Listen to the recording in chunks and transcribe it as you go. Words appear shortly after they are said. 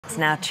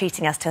Now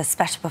treating us to a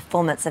special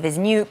performance of his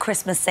new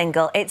Christmas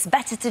single, It's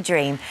Better to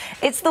Dream.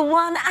 It's the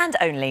one and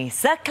only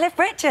Sir Cliff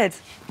Richard.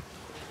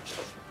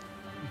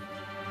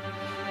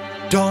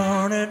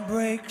 Dawn it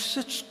breaks,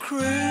 it's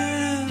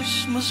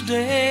Christmas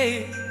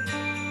Day.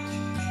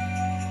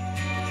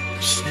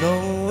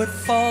 Snow it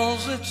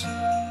falls, its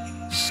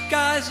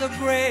skies are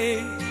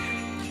grey.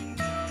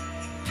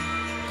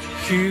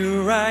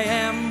 Here I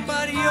am,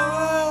 but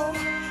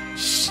you're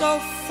so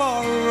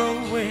far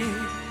away.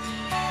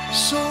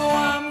 So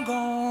I'm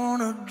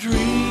gonna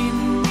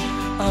dream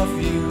of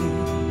you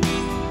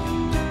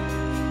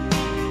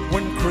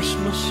when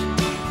Christmas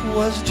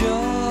was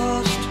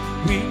just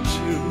we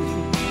two.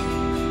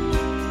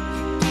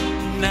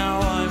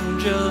 Now I'm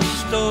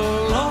just a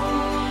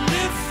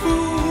lonely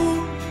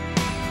fool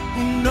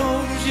who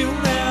knows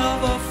you'll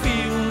never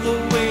feel the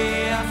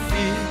way I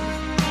feel,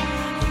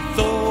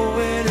 though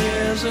it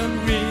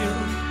isn't real.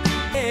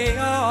 They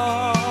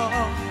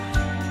are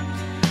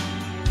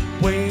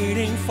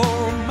waiting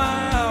for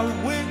my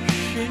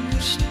wishing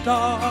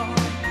star,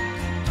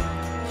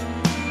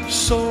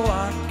 so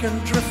I can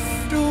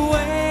drift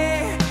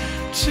away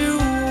to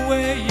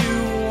where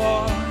you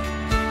are.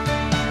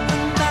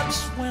 And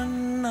that's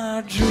when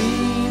I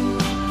dream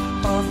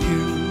of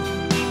you,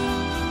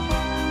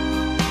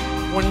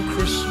 when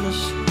Christmas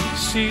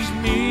sees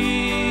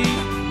me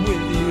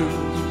with you,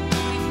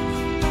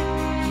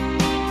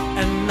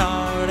 and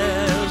not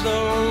as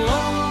a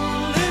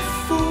lonely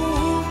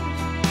fool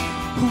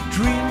who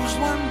dreams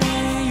one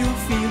day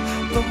you'll feel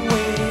the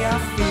way I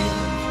feel.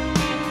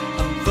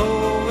 And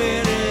though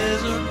it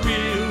isn't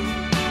real,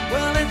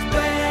 well, it's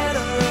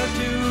better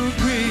to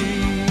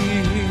dream.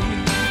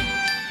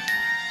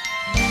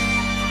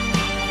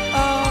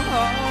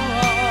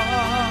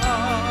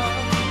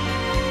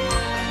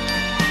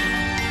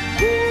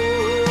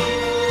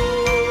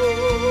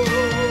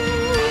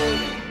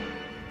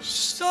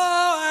 So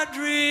I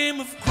dream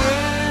of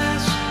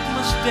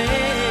Christmas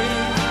Day,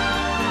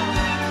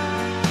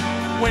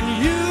 when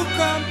you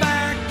come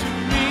back to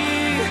me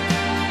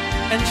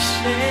and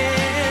say,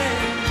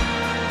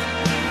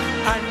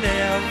 I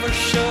never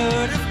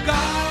should have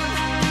gone,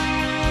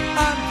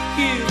 I'm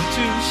here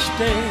to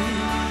stay.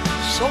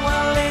 So I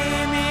lay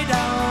me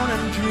down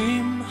and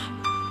dream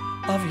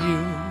of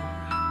you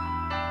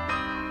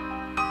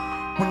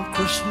when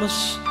Christmas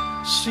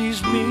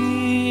sees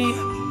me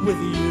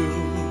with you.